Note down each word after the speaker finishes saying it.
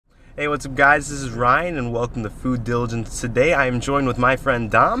Hey, what's up guys? This is Ryan and welcome to Foodiligence. Today I am joined with my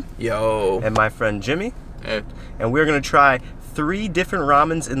friend Dom. Yo. And my friend Jimmy. Hey. And we're going to try 3 different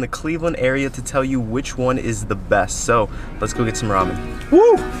ramens in the Cleveland area to tell you which one is the best. So, let's go get some ramen.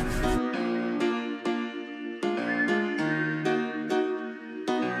 Woo!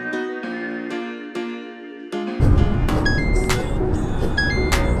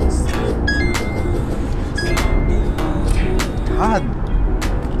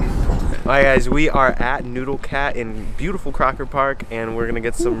 Alright guys, we are at Noodle Cat in beautiful Crocker Park and we're gonna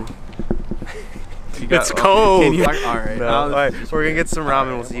get some... It's cold! Alright. No. Alright, we're gonna get some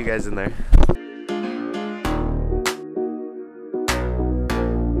ramen, we'll see you guys in there.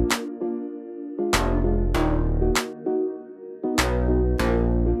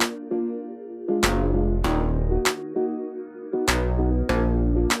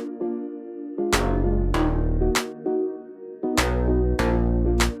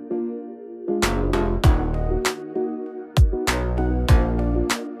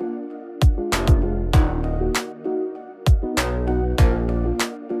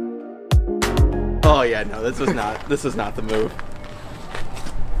 Oh yeah, no, this was not the move.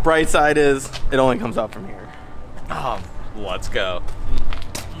 Bright side is it only comes out from here. Oh, let's go.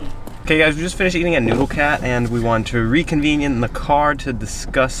 Okay guys, we just finished eating at Noodle Cat and we wanted to reconvene in the car to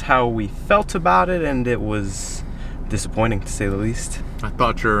discuss how we felt about it, and it was disappointing to say the least. I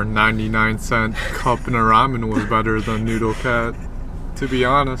thought your 99-cent cup in a ramen was better than Noodle Cat, to be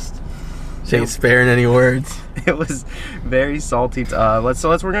honest. She ain't sparing any words. It was very salty. We're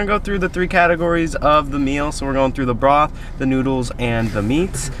gonna go through the 3 categories of the meal. So we're going through the broth, the noodles, and the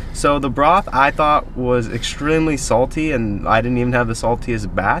meats. So the broth I thought was extremely salty, and I didn't even have the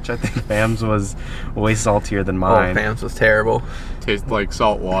saltiest batch. I think Pam's was way saltier than mine. Oh, Pam's was terrible. Tastes like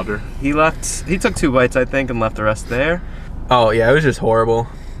salt water. He took 2 bites, I think, and left the rest there. Oh yeah, it was just horrible.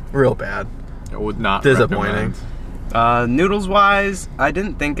 Real bad. I would not Disappointing. recommend. Noodles wise, I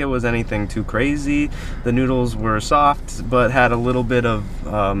didn't think it was anything too crazy. The noodles were soft, but had a little bit of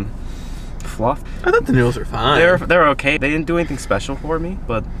fluff. I thought the noodles were fine. They're okay. They didn't do anything special for me,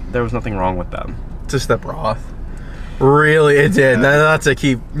 but there was nothing wrong with them. Just the broth. Really, it did. Yeah. Not to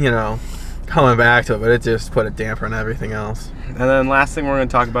keep, coming back to it, but it just put a damper on everything else. And then last thing we're going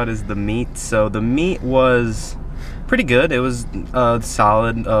to talk about is the meat. So the meat was pretty good. It was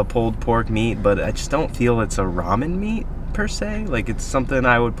solid pulled pork meat, but I just don't feel it's a ramen meat per se. Like, it's something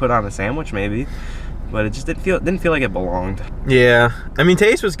I would put on a sandwich maybe, but it just didn't feel like it belonged. Yeah, I mean,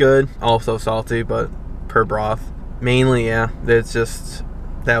 taste was good. Also salty, but per broth. Mainly, yeah. It's just,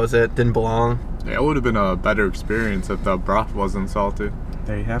 that was it. Didn't belong. Yeah, it would have been a better experience if the broth wasn't salty.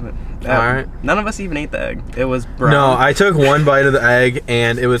 There you have it. Alright. None of us even ate the egg. It was brown. No, I took 1 bite of the egg,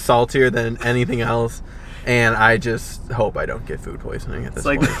 and it was saltier than anything else. And I just hope I don't get food poisoning at this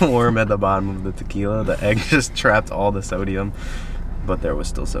point. It's like the worm at the bottom of the tequila. The egg just trapped all the sodium, but there was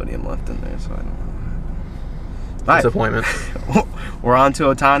still sodium left in there, so I don't know. Disappointment. We're on to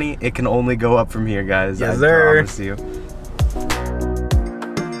Otani. It can only go up from here, guys. Yes, I sir. promise you.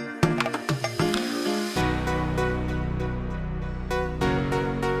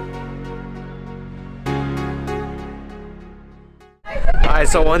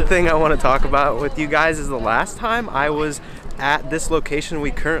 Alright, so one thing I want to talk about with you guys is the last time I was at this location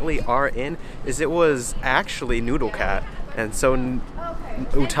we currently are in, it was actually Noodle Cat. And so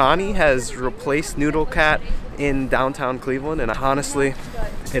Otani has replaced Noodle Cat in downtown Cleveland, and honestly,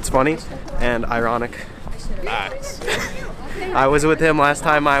 it's funny and ironic. I was with him last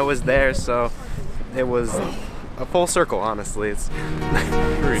time I was there, so it was a full circle, honestly. It's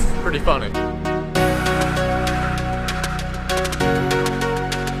Pretty funny.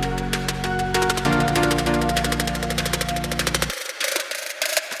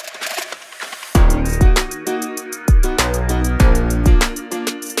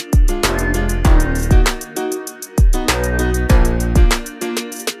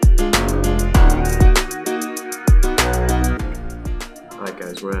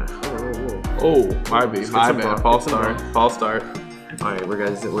 We're at, Oh, my bad. False start. Alright, we're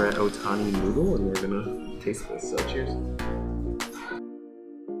at Otani Noodle and we're gonna taste this, so cheers.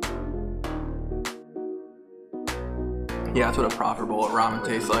 Yeah, that's what a proper bowl of ramen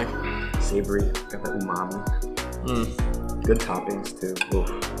tastes like. Savory, got that umami. Good toppings too. Ooh.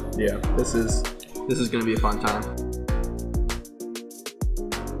 Yeah, this is gonna be a fun time.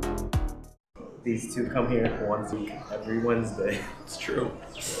 These two come here once a week, every Wednesday. It's true.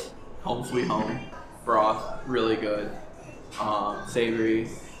 Home sweet home. Broth, really good. Savory,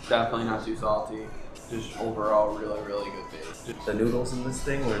 definitely not too salty. Just overall, really good base. The noodles in this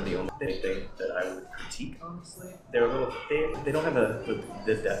thing were the only thing that I would critique, honestly. They're a little thick. They don't have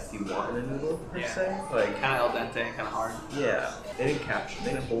the depth you want in a noodle, per se. Like, kind of al dente, kind of hard. yeah, they didn't capture,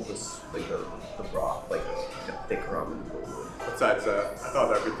 they didn't hold this, like the broth, like a thick ramen noodle would. Besides that, I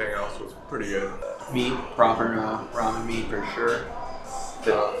thought everything else was pretty good. Meat, proper ramen meat for sure.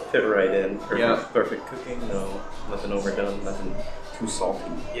 Fit right in. Perfect, Yeah. perfect cooking. No, nothing overdone. Nothing too salty.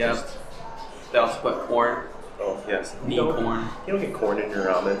 Yeah. Just- They also put corn. oh yes. Need You don't- corn. You don't get corn in your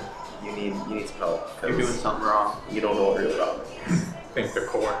ramen. You need some help. You're doing 'cause something wrong. You don't know real ramen. I think the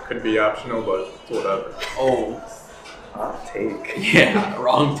corn could be optional, but it's whatever. Oh, Hot take. yeah,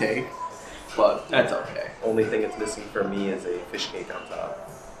 wrong take. But that's okay. Only thing it's missing for me is a fish cake on top.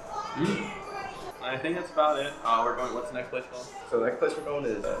 I think that's about it. We're going. What's the next place called? So the next place we're going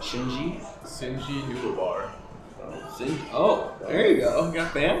is Shinji. Shinji Noodle Bar. Oh, there you go.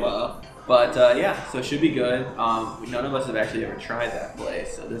 Got Bama. But yeah, so it should be good. None of us have actually ever tried that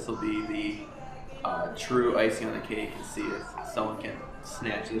place, so this will be the true icing on the cake and see if someone can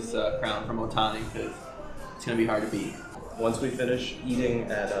snatch this crown from Otani, because it's gonna be hard to beat. Once we finish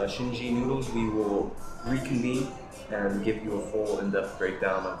eating at Shinji Noodles, we will reconvene and give you a full in-depth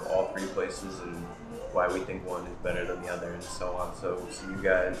breakdown of all three places and why we think one is better than the other and so on. So we'll see you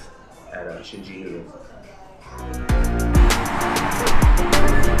guys at Shinji Noodles.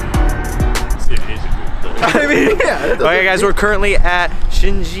 I mean, yeah. Okay, guys, we're currently at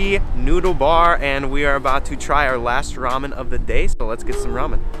Shinji Noodle Bar, and we are about to try our last ramen of the day. So let's get some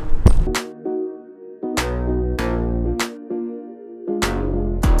ramen.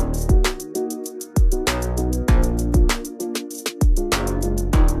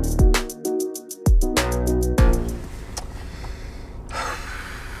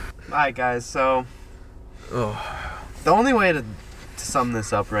 Alright, guys. So, the only way to sum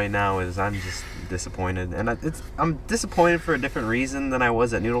this up right now is I'm just disappointed, and I'm disappointed for a different reason than I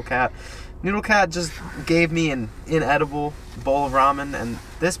was at Noodle Cat. Noodle Cat just gave me an inedible bowl of ramen, and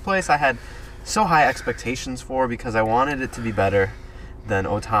this place I had so high expectations for because I wanted it to be better than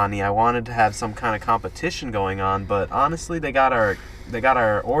Otani. I wanted to have some kind of competition going on, but honestly, they got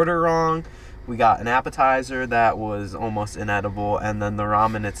our order wrong. We got an appetizer that was almost inedible, and then the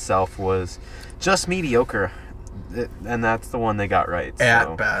ramen itself was just mediocre. And that's the one they got right.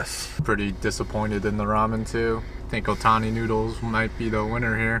 At best. Pretty disappointed in the ramen too. I think Otani noodles might be the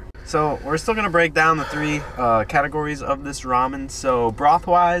winner here. So we're still gonna break down the three categories of this ramen. So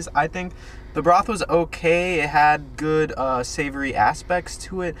broth-wise, I think the broth was okay. It had good savory aspects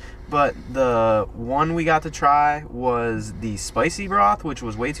to it, but the one we got to try was the spicy broth, which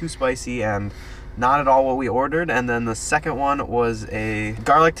was way too spicy and not at all what we ordered. And then the second one was a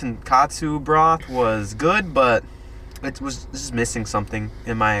garlic tonkatsu broth, was good, but it was just missing something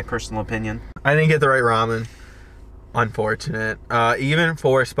in my personal opinion. I didn't get the right ramen. Unfortunate. Even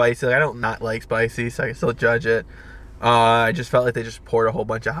for spicy, like, I don't not like spicy, so I can still judge it. I just felt like they just poured a whole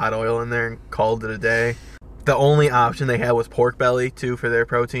bunch of hot oil in there and called it a day. The only option they had was pork belly too for their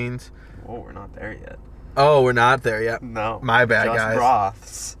proteins. Oh, we're not there yet. Oh, we're not there yet. No. My bad, just guys.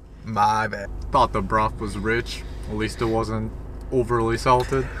 Broths. My bad. Thought the broth was rich. At least it wasn't overly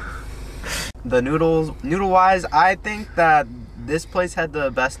salted. The noodle-wise, I think that this place had the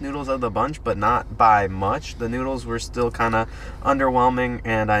best noodles of the bunch, but not by much. The noodles were still kind of underwhelming,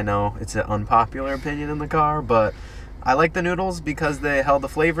 and I know it's an unpopular opinion in the car, but I like the noodles because they held the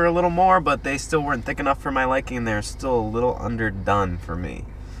flavor a little more, but they still weren't thick enough for my liking, and they're still a little underdone for me.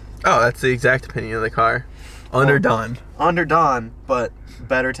 Oh, that's the exact opinion of the car. Underdone. Underdone, but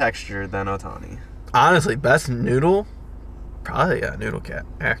better texture than Otani. Honestly, best noodle? Probably Noodle Cat,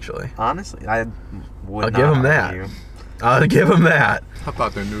 actually. Honestly, I would I'll not give him argue. that. I'll give him that. I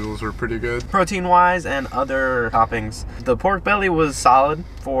thought the noodles were pretty good. Protein-wise and other toppings, the pork belly was solid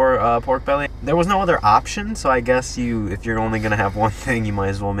for pork belly. There was no other option, so I guess if you're only gonna have one thing, you might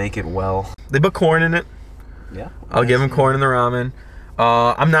as well make it well. They put corn in it. Yeah. I'll give him corn in the ramen.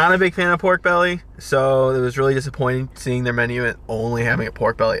 I'm not a big fan of pork belly, so it was really disappointing seeing their menu and only having a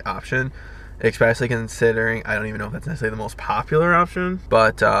pork belly option, especially considering I don't even know if that's necessarily the most popular option,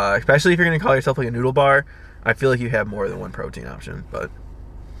 but especially if you're going to call yourself like a noodle bar, I feel like you have more than one protein option. But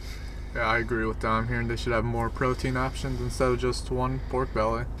Yeah, I agree with Dom here. They should have more protein options instead of just one pork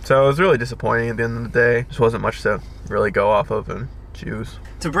belly. so it was really disappointing at the end of the day. Just wasn't much to really go off of and shoes.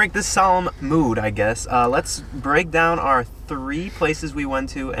 To break this solemn mood, I guess, let's break down our 3 places we went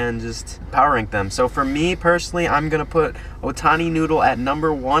to and just power rank them. So for me personally, I'm gonna put Otani Noodle at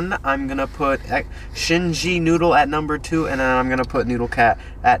number 1. I'm gonna put Shinji Noodle at number 2, and then I'm gonna put Noodle Cat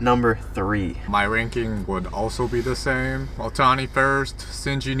at number 3. My ranking would also be the same. Otani first,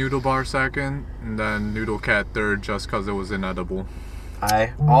 Shinji Noodle Bar second, and then Noodle Cat third, just because it was inedible.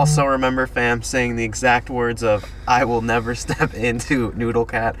 I also remember, fam, saying the exact words of, I will never step into Noodle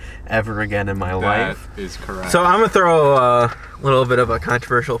Cat ever again in my life. That is correct. So I'm gonna throw a little bit of a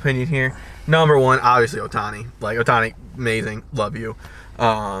controversial opinion here. Number 1, obviously Otani. Like, Otani, amazing, love you.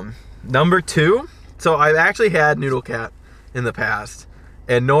 Number 2, so I've actually had Noodle Cat in the past,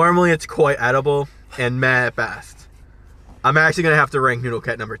 and normally it's quite edible and meh at best. I'm actually gonna have to rank Noodle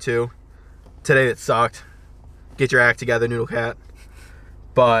Cat number 2. Today it sucked. Get your act together, Noodle Cat.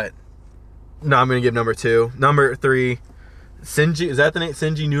 But no, I'm gonna give number 2. Number 3, Shinji, is that the name?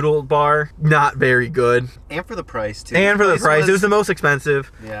 Shinji Noodle Bar. Not very good. And for the price, too. And for the price, it was the most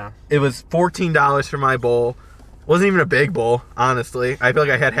expensive. Yeah. It was $14 for my bowl. Wasn't even a big bowl, honestly. I feel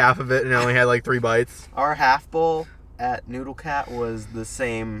like I had half of it and I only had like 3 bites. Our half bowl at Noodle Cat was the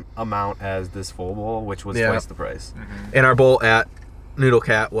same amount as this full bowl, which was twice the price. And our bowl at Noodle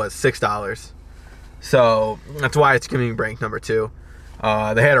Cat was $6. So that's why it's giving me ranked number 2.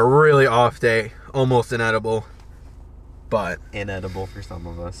 They had a really off day, almost inedible, but inedible for some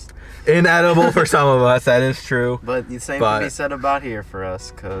of us. Inedible for some of us, that is true. But the same can be said about here for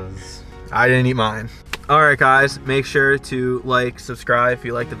us, because I didn't eat mine. All right, guys, make sure to like, subscribe if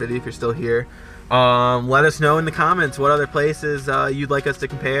you like the video, if you're still here. Let us know in the comments what other places you'd like us to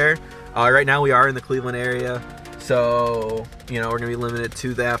compare. Right now we are in the Cleveland area, so you know we're gonna be limited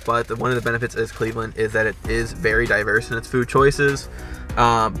to that. But one of the benefits is Cleveland is that it is very diverse in its food choices.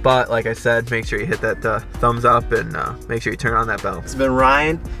 But like I said, make sure you hit that thumbs up and make sure you turn on that bell. It's been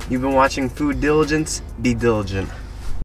Ryan. You've been watching Food Diligence. Be diligent.